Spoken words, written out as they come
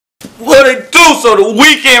What it do? So the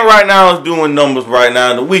Weeknd right now is doing numbers right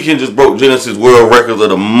now. The Weeknd just broke Genesis World Records of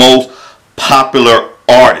the most popular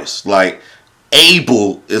artists. Like,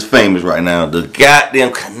 Abel is famous right now. The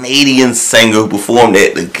goddamn Canadian singer who performed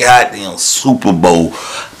at the goddamn Super Bowl.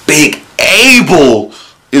 Big Abel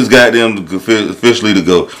is goddamn officially to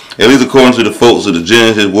go. At least according to the folks of the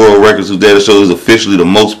Genesis World Records, whose data shows is officially the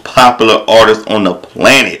most popular artist on the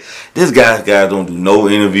planet. This guy don't do no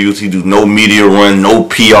interviews. He do no media run, no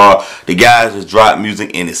PR. The guy just drop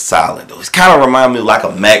music and it's silent though. It's kind of remind me of like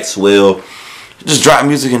a Maxwell. He just drop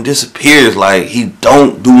music and disappears. Like, he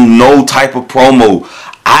don't do no type of promo.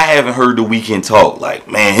 I haven't heard the Weeknd talk. Like,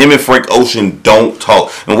 man, him and Frank Ocean don't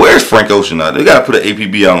talk. And where's Frank Ocean now? They gotta put an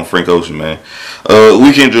APB out on Frank Ocean, man.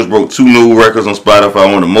 Weeknd just broke 2 new records on Spotify.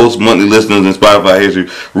 One of the most monthly listeners in Spotify history,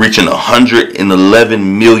 reaching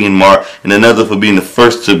 111 million mark, and another for being the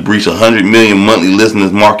first to breach 100 million monthly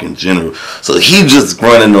listeners mark in general. So he just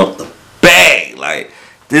running up the bag. Like,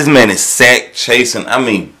 this man is sack chasing. I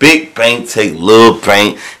mean, big bank take little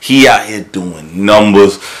bank. He out here doing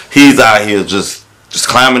numbers. He's out here just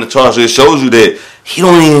climbing the charts. So it shows you that he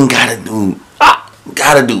don't even gotta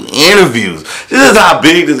do interviews. This is how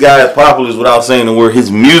big this guy is popular is without saying the word. His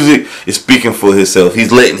music is speaking for himself.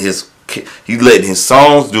 He's letting his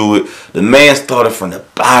songs do it. The man started from the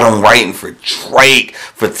bottom, writing for Drake,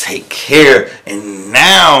 for Take Care, and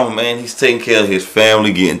now, man, he's taking care of his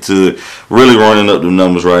family, getting to it, really running up the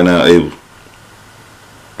numbers right now. Abel.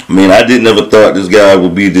 I mean, I never thought this guy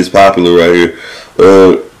would be this popular right here.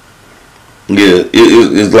 Yeah,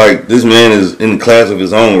 it's like this man is in the class of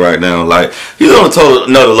his own right now. Like, he's on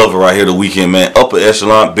another level right here, the Weeknd, man. Upper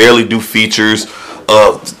echelon, barely do features.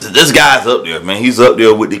 This guy's up there, man. He's up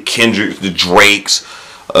there with the Kendricks, the Drakes,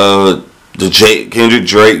 Kendrick,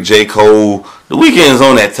 Drake, J. Cole. The Weeknd is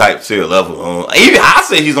on that type tier level. Even I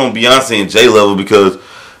say he's on Beyonce and J level because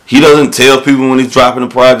he doesn't tell people when he's dropping a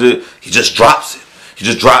project. He just drops it. He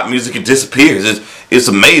just drops music and disappears. It's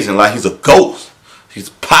amazing. Like, he's a ghost. He's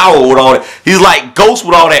power with all that. He's like Ghost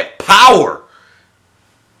with all that power.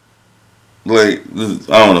 Like,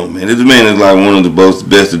 I don't know, man. This man is like one of the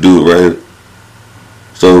best to do it right here.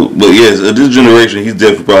 So, but yes, this generation, he's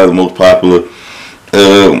definitely probably the most popular.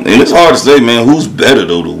 And it's hard to say, man, who's better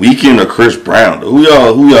though, the Weeknd or Chris Brown? Who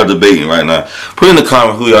y'all debating right now? Put in the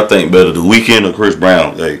comments who y'all think better, the Weeknd or Chris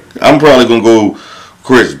Brown. Like, I'm probably gonna go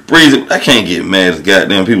Chris Breezy. I can't get mad as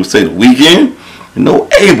goddamn people say the Weeknd. No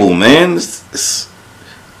Abel, man.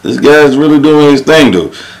 This guy's really doing his thing,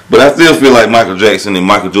 though. But I still feel like Michael Jackson and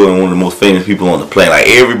Michael Jordan are one of the most famous people on the planet. Like,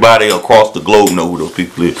 everybody across the globe know who those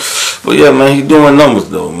people is. But yeah, man, he's doing numbers,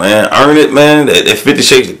 though, man. Earn It, man. That 50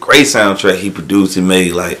 Shades of Grey soundtrack he produced and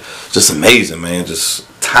made, like, just amazing, man. Just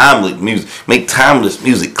timeless music. Make timeless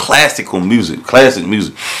music. Classic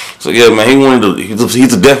music. So yeah, man,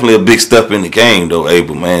 he's definitely a big step in the game, though,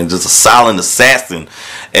 Abel, man. Just a silent assassin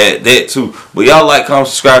at that too. But y'all like, comment,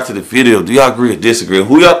 subscribe to the video. Do y'all agree or disagree?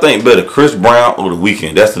 Who y'all think better, Chris Brown or the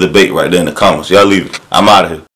Weeknd? That's the debate right there in the comments. Y'all leave it. I'm out of here.